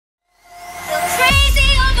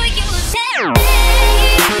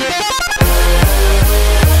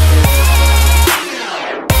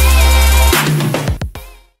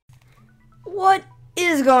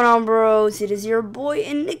going on, bros? It is your boy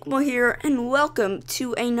Enigma here, and welcome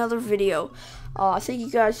to another video. Thank you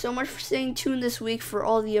guys so much for staying tuned this week for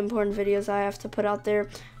all the important videos I have to put out there.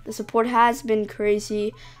 The support has been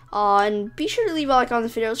crazy, and be sure to leave a like on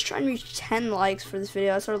this video. I was trying to reach 10 likes for this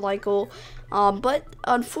video. That's our like goal, but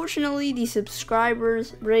unfortunately the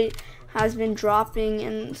subscribers rate has been dropping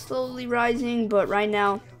and slowly rising, but right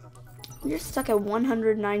now we're stuck at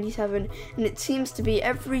 197, and it seems to be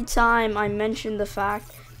every time I mention the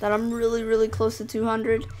fact that I'm really close to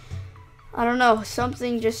 200, I don't know,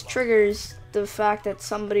 something just triggers the fact that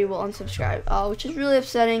somebody will unsubscribe, which is really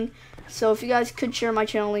upsetting. So if you guys could share my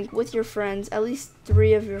channel link with your friends, at least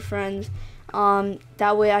 3 of your friends,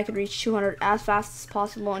 that way I could reach 200 as fast as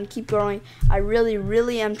possible and keep growing. I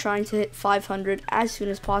really am trying to hit 500 as soon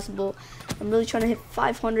as possible. I'm really trying to hit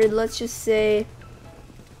 500, let's just say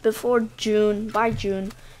before June, by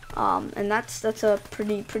June, and that's a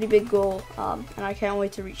pretty big goal, and I can't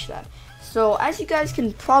wait to reach that. So as you guys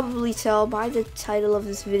can probably tell by the title of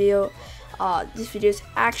this video is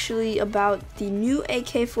actually about the new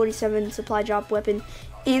AK-47 supply drop weapon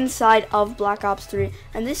inside of Black Ops 3,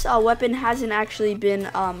 and this weapon hasn't actually been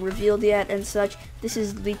revealed yet and such. This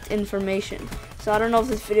is leaked information, so I don't know if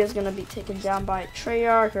this video is going to be taken down by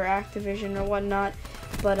Treyarch or Activision or whatnot,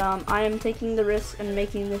 but I am taking the risk and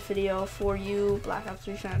making this video for you Black Ops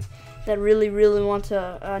 3 fans that really want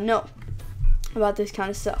to know about this kind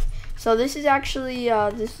of stuff. So this is actually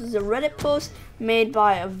this is a Reddit post made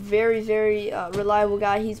by a very reliable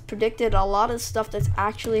guy. He's predicted a lot of stuff that's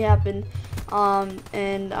actually happened,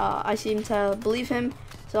 and I seem to believe him,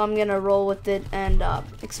 so I'm gonna roll with it and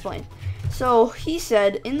explain. So he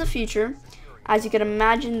said, in the future, as you can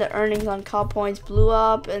imagine, the earnings on COD points blew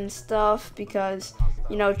up and stuff because,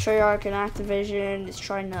 you know, Treyarch and Activision is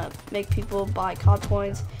trying to make people buy COD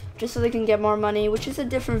points just so they can get more money, which is a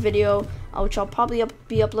different video, which I'll probably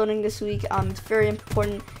be uploading this week. It's very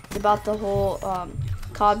important. It's about the whole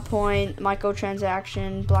COD point,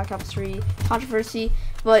 microtransaction, Black Ops 3 controversy.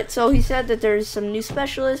 But so he said that there's some new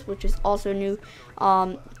specialists, which is also a new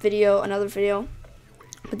another video.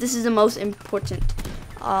 But this is the most important.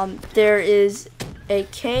 There is a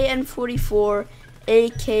KN44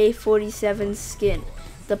 AK-47 skin.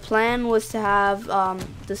 The plan was to have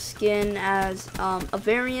the skin as a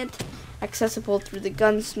variant accessible through the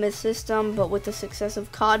gunsmith system, but with the success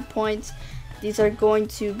of COD points, these are going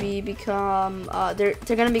to become they're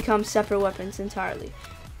going to become separate weapons entirely.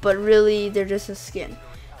 But really, they're just a skin.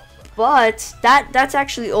 But that's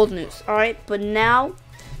actually old news, all right? But now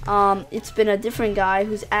it's been a different guy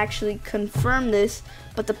who's actually confirmed this,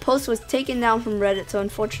 but the post was taken down from Reddit, so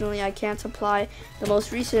unfortunately I can't supply the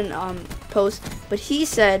most recent post. But he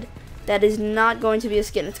said that is not going to be a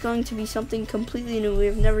skin. It's going to be something completely new we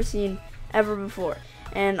have never seen ever before.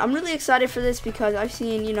 And I'm really excited for this because I've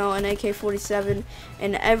seen, you know, an AK-47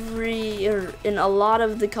 in a lot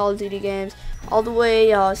of the Call of Duty games, all the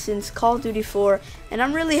way since Call of Duty 4, and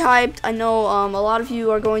I'm really hyped. I know a lot of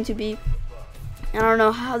you are going to be. I don't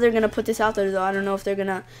know how they're going to put this out there, though. I don't know if they're going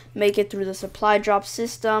to make it through the supply drop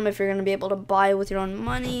system, if you're going to be able to buy it with your own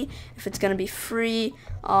money, if it's going to be free,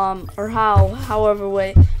 or however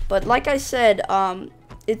way. But like I said,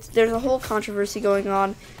 there's a whole controversy going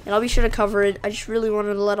on, and I'll be sure to cover it. I just really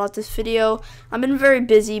wanted to let out this video. I've been very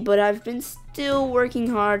busy, but I've been still working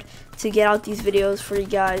hard to get out these videos for you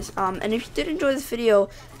guys. And if you did enjoy this video,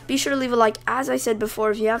 be sure to leave a like. As I said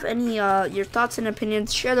before, if you have any your thoughts and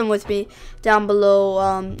opinions, share them with me down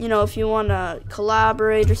below. You know, if you want to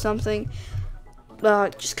collaborate or something,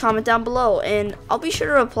 just comment down below, and I'll be sure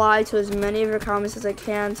to reply to as many of your comments as I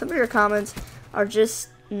can. Some of your comments are just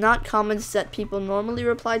not comments that people normally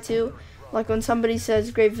reply to. Like when somebody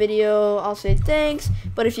says great video, I'll say thanks,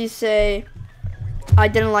 but if you say I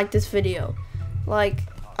didn't like this video, like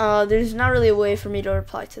there's not really a way for me to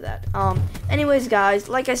reply to that. Anyways, guys,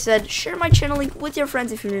 like I said, share my channel link with your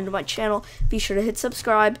friends if you're new to my channel. Be sure to hit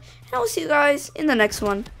subscribe, and I will see you guys in the next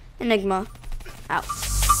one. Enigma out.